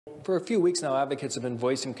For a few weeks now, advocates have been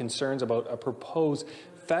voicing concerns about a proposed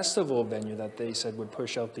festival venue that they said would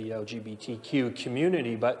push out the LGBTQ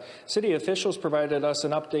community. But city officials provided us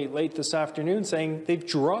an update late this afternoon saying they've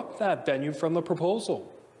dropped that venue from the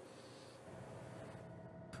proposal.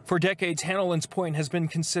 For decades, Hanlan's Point has been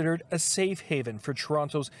considered a safe haven for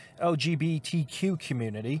Toronto's LGBTQ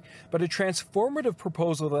community, but a transformative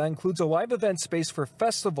proposal that includes a live event space for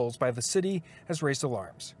festivals by the city has raised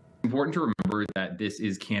alarms. Important to remember that this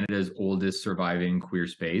is Canada's oldest surviving queer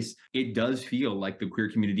space. It does feel like the queer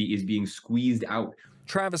community is being squeezed out.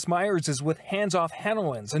 Travis Myers is with Hands Off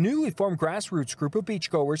Hanlan's, a newly formed grassroots group of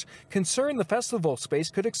beachgoers concerned the festival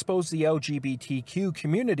space could expose the LGBTQ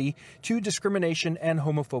community to discrimination and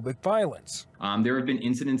homophobic violence. There have been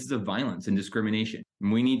incidences of violence and discrimination.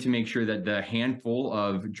 We need to make sure that the handful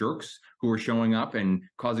of jerks who are showing up and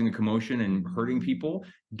causing a commotion and hurting people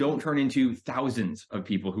don't turn into thousands of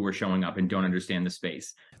people who are showing up and don't understand the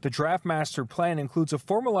space. The draft master plan includes a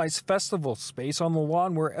formalized festival space on the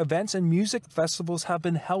lawn where events and music festivals have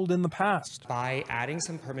been held in the past. By adding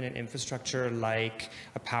some permanent infrastructure like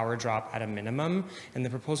a power drop at a minimum, and the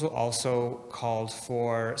proposal also called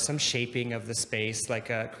for some shaping of the space,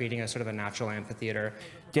 like creating a sort of a natural amphitheater.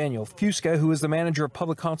 Daniel Fusca, who is the manager of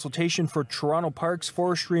public consultation for Toronto Parks,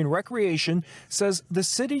 Forestry and Recreation, says the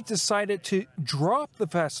city decided to drop the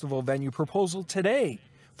festival venue proposal today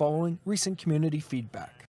following recent community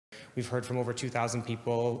feedback. We've heard from over 2,000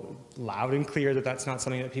 people loud and clear that that's not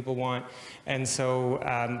something that people want, and so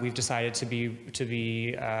we've decided to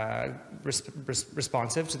be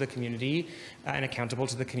responsive to the community and accountable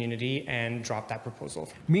to the community and drop that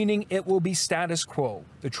proposal. Meaning it will be status quo.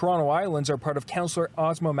 The Toronto Islands are part of Councillor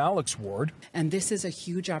Ozma Malik's ward. And this is a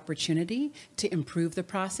huge opportunity to improve the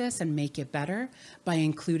process and make it better by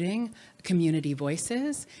including community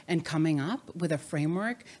voices and coming up with a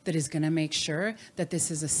framework that is going to make sure that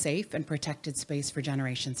this is a safe and protected space for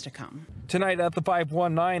generations to come. Tonight at the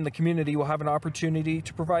 519, the community will have an opportunity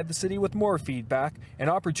to provide the city with more feedback, an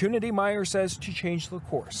opportunity, Meyer says, to change the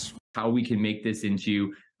course. How we can make this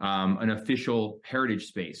into an official heritage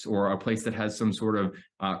space or a place that has some sort of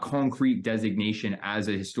concrete designation as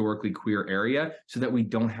a historically queer area so that we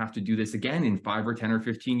don't have to do this again in 5 or 10 or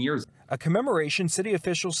 15 years. A commemoration city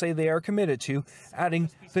officials say they are committed to, adding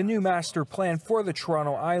the new master plan for the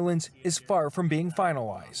Toronto Islands is far from being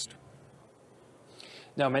finalized.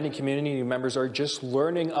 Now, many community members are just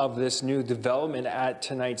learning of this new development at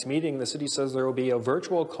tonight's meeting. The city says there will be a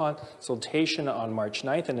virtual consultation on March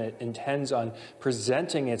 9th, and it intends on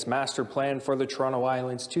presenting its master plan for the Toronto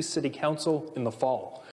Islands to City Council in the fall.